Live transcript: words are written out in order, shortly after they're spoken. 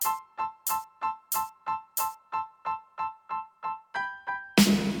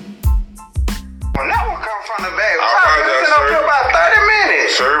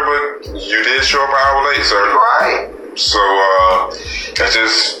sir, but you did show up an hour late, sir. Right. So, let's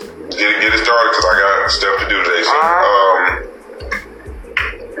just get it started because I got stuff to do today, sir.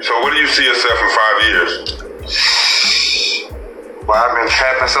 So what do you see yourself in 5 years? Well, I've been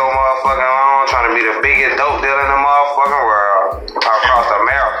trapping so motherfucking long, trying to be the biggest dope dealer in the motherfucking world across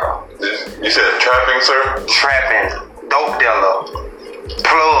America. You said trapping, sir? Trapping, dope dealer,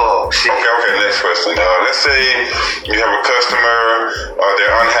 plug, shit. Okay, next question. Let's say you have a customer,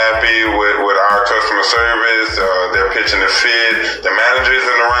 they're unhappy with our customer service, they're pitching a fit, the manager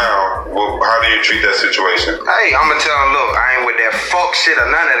isn't around. Well, how do you treat that situation? Hey, I'm gonna tell them, look, I ain't with that fuck shit or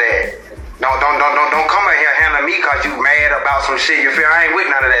none of that. Don't come in here handling me cause you mad about some shit. You feel? I ain't with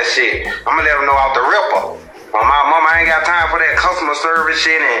none of that shit. I'm gonna let them know off the ripper. My mama, I ain't got time for that customer service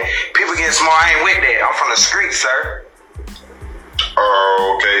shit and people getting smart. I ain't with that. I'm from the street, sir.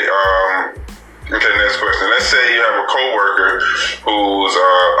 Okay, next question. Let's say you have a coworker who's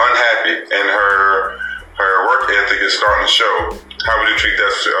unhappy and her work ethic is starting to show. How would you treat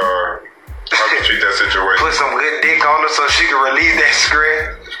that? How would you treat that situation? Put some good dick on her so she can release that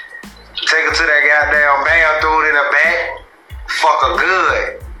script. Take her to that goddamn bathroom in the back. Fuck her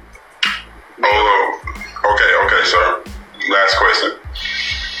good. Okay, sir. Last question.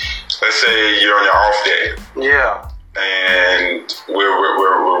 Let's say you're on your off day. Yeah. And we're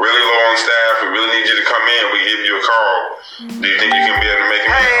really low on staff. We really need you to come in. We give you a call. Do you think you can be able to make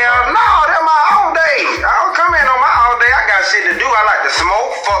it? Hell no, that's my off day. I don't come in on my off day. I got shit to do. I like to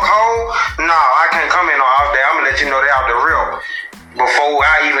smoke, fuck hoe. No, I can't come in on off day. I'm gonna let you know that out the real. Before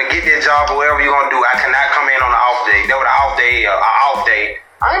I even get that job or whatever you gonna do, I cannot come in on the off day. That was an off day, off day.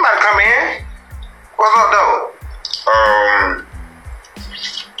 I ain't about to come in. What's up, though?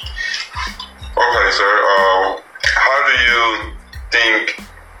 Okay, sir.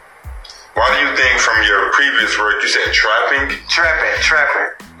 Why do you think from your previous work, you said trapping?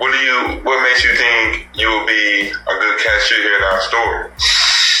 Trapping. What makes you think you will be a good cashier here at our store?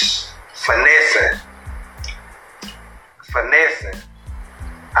 Finessing.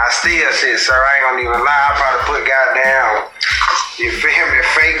 I steal shit, sir. I ain't gonna even lie. I probably put goddamn, you feel me,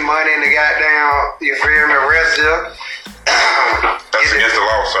 fake money in the goddamn, you feel me, register. That's against the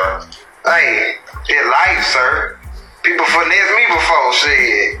law, sir. Hey, it's life, sir. People finesse me before,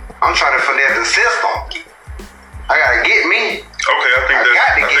 shit. I'm trying to finesse the system.